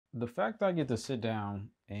The fact that I get to sit down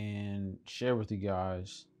and share with you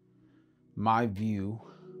guys my view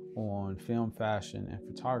on film, fashion, and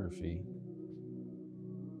photography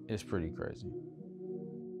is pretty crazy.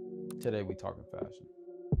 Today we talking fashion.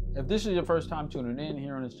 If this is your first time tuning in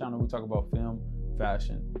here on this channel, we talk about film,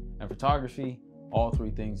 fashion, and photography, all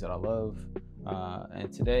three things that I love.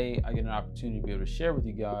 And today I get an opportunity to be able to share with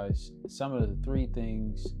you guys some of the three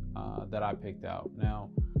things that I picked out. Now,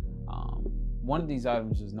 one of these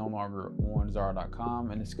items is no longer on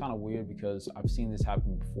Zara.com, and it's kind of weird because I've seen this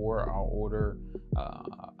happen before. I'll order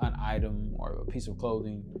an item or a piece of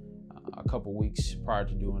clothing a couple weeks prior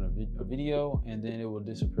to doing a video, and then it will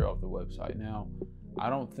disappear off the website. Now,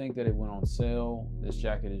 I don't think that it went on sale. This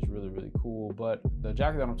jacket is really, really cool, but the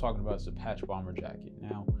jacket that I'm talking about is a patch bomber jacket.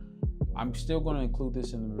 Now, I'm still going to include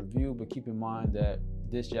this in the review, but keep in mind that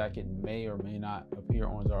this jacket may or may not appear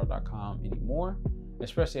on Zara.com anymore,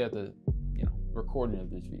 especially at the recording of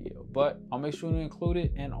this video. But I'll make sure to include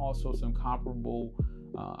it, and also some comparable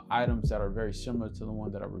items that are very similar to the one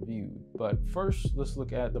that I reviewed. But first, let's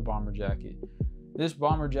look at the bomber jacket. This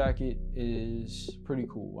bomber jacket is pretty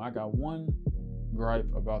cool. I got one gripe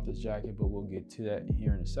about this jacket, but we'll get to that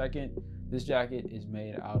here in a second. This jacket is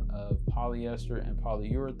made out of polyester and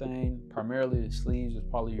polyurethane. Primarily the sleeves is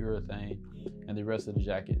polyurethane and the rest of the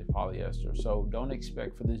jacket is polyester. So don't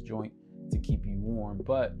expect for this joint to keep you warm,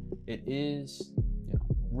 but it is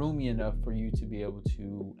roomy enough for you to be able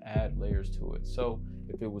to add layers to it. So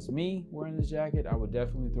if it was me wearing this jacket, I would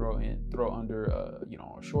definitely throw under a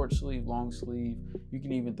short sleeve, long sleeve. You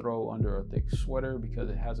can even throw under a thick sweater because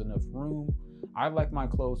it has enough room. I like my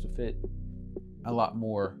clothes to fit a lot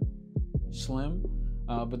more slim,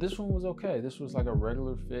 but this one was okay. This was like a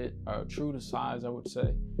regular fit, true to size, I would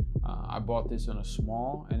say. I bought this in a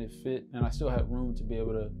small, and it fit, and I still had room to be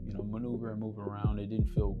able to maneuver and move around. It didn't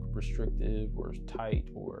feel restrictive or tight,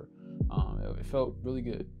 or it felt really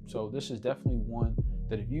good. So this is definitely one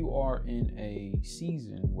that if you are in a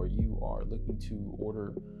season where you are looking to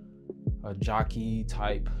order a jockey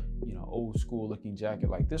type, old school looking jacket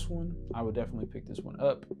like this one, I would definitely pick this one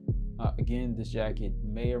up. Again, this jacket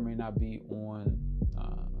may or may not be on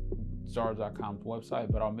Zara.com's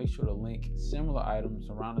website, but I'll make sure to link similar items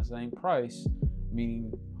around the same price,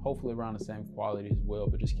 meaning hopefully around the same quality as well,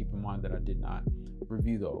 but just keep in mind that I did not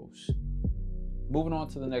review those. Moving on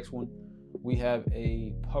to the next one, we have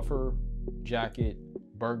a puffer jacket,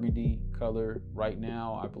 burgundy color. Right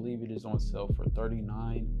now, I believe it is on sale for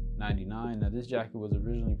 $39.99. Now, this jacket was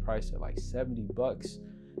originally priced at like 70 bucks.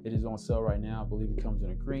 It is on sale right now. I believe it comes in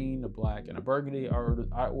a green, a black, and a burgundy.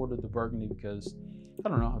 I ordered the burgundy because, I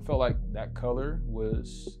don't know, I felt like that color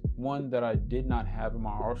was one that I did not have in my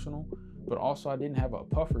arsenal, but also I didn't have a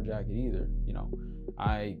puffer jacket either.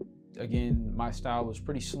 Again, my style is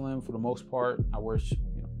pretty slim for the most part. I wear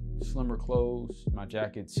slimmer clothes. My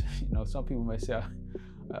jackets, some people may say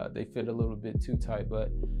they fit a little bit too tight, but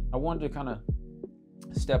I wanted to kind of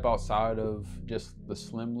step outside of just the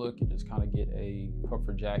slim look and just kind of get a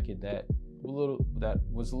puffer jacket that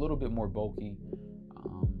was a little bit more bulky,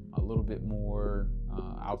 a little bit more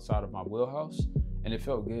outside of my wheelhouse, and it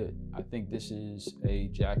felt good. I think this is a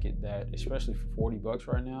jacket that, especially for 40 bucks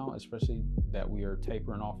right now, especially that we are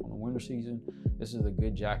tapering off on the winter season, this is a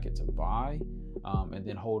good jacket to buy and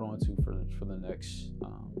then hold on to for the next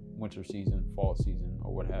winter season, fall season,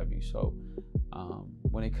 or what have you. So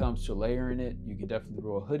when it comes to layering it, you can definitely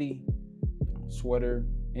throw a hoodie, sweater,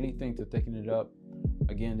 anything to thicken it up.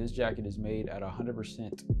 Again, this jacket is made at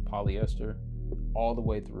 100% polyester all the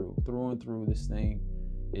way through and through. This thing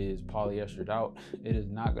is polyestered out. It is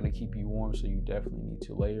not going to keep you warm, so you definitely need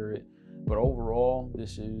to layer it. But overall,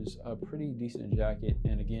 this is a pretty decent jacket.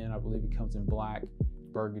 And again, I believe it comes in black,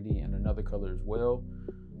 burgundy, and another color as well.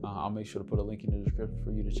 I'll make sure to put a link in the description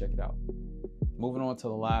for you to check it out. Moving on to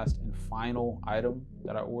the last and final item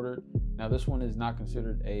that I ordered. Now, this one is not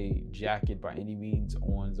considered a jacket by any means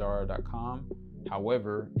on Zara.com.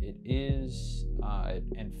 However, it is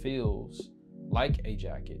and feels like a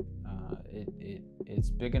jacket. It's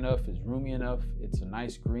big enough, it's roomy enough, it's a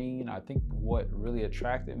nice green. I think what really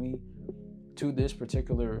attracted me to this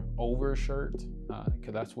particular overshirt,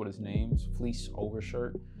 because that's what it's named, Fleece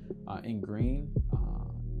Overshirt in green,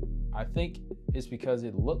 I think it's because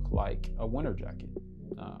it looked like a winter jacket,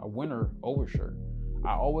 a winter overshirt.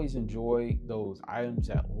 I always enjoy those items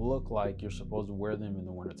that look like you're supposed to wear them in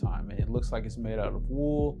the wintertime, and it looks like it's made out of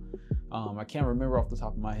wool. I can't remember off the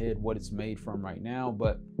top of my head what it's made from right now,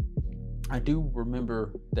 but I do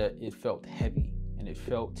remember that it felt heavy and it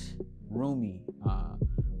felt roomy.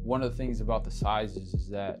 One of the things about the sizes is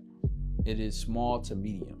that it is small to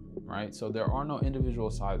medium, right? So there are no individual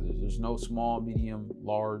sizes. There's no small, medium,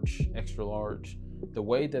 large, extra large. The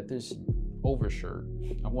way that this overshirt,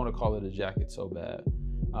 I want to call it a jacket so bad,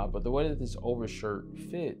 but the way that this overshirt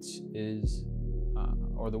fits is,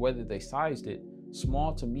 or the way that they sized it,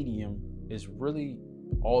 small to medium is really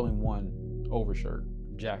all in one overshirt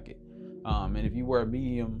jacket. And if you wear a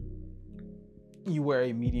medium, you wear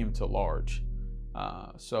a medium to large.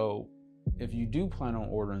 So if you do plan on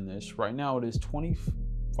ordering this, right now it is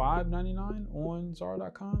 $25.99 on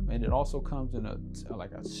Zara.com, and it also comes in a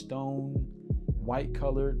like a stone white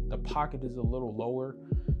color. The pocket is a little lower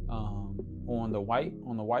on the white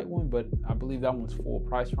one, but I believe that one's full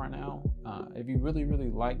price right now. If you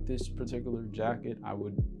really like this particular jacket, I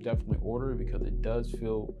would definitely order it because it does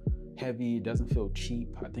feel heavy. It doesn't feel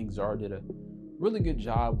cheap. I think Zara did a really good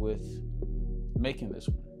job with making this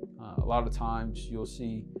one. A lot of times you'll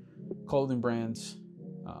see clothing brands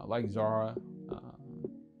like Zara,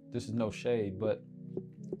 this is no shade, but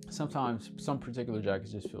sometimes some particular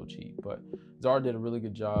jackets just feel cheap, but Zara did a really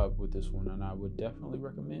good job with this one, and I would definitely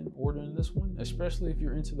recommend ordering this one, especially if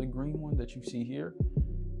you're into the green one that you see here.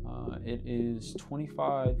 It is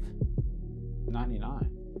 $25.99,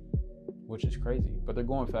 which is crazy, but they're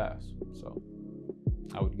going fast, so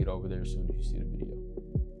I would get over there as soon as you see the video.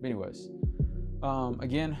 But anyways,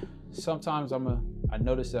 again, sometimes I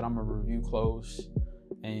notice that I'm gonna review clothes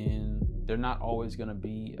and they're not always gonna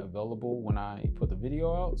be available when I put the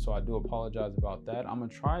video out, so I do apologize about that. I'm gonna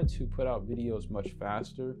try to put out videos much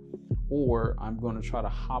faster, or I'm gonna try to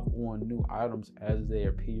hop on new items as they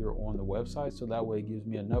appear on the website, so that way it gives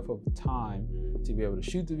me enough of time to be able to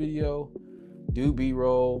shoot the video, do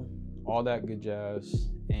B-roll, all that good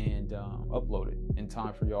jazz, and upload it in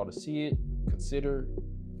time for y'all to see it, consider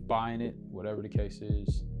buying it, whatever the case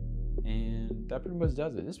is. And that pretty much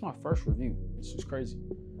does it. This is my first review. This is crazy.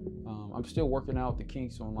 I'm still working out the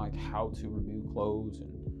kinks on like how to review clothes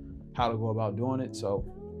and how to go about doing it, so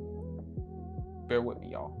bear with me,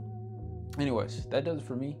 y'all. Anyways, that does it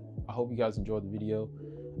for me. I hope you guys enjoyed the video.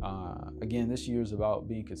 Again, this year is about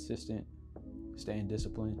being consistent, staying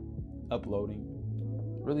disciplined, uploading,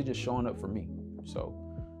 really just showing up for me. So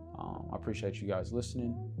I appreciate you guys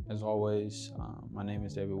listening. As always, my name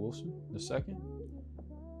is David Wilson II.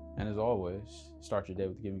 And as always, start your day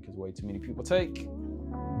with giving because way too many people take.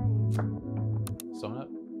 SWNUP.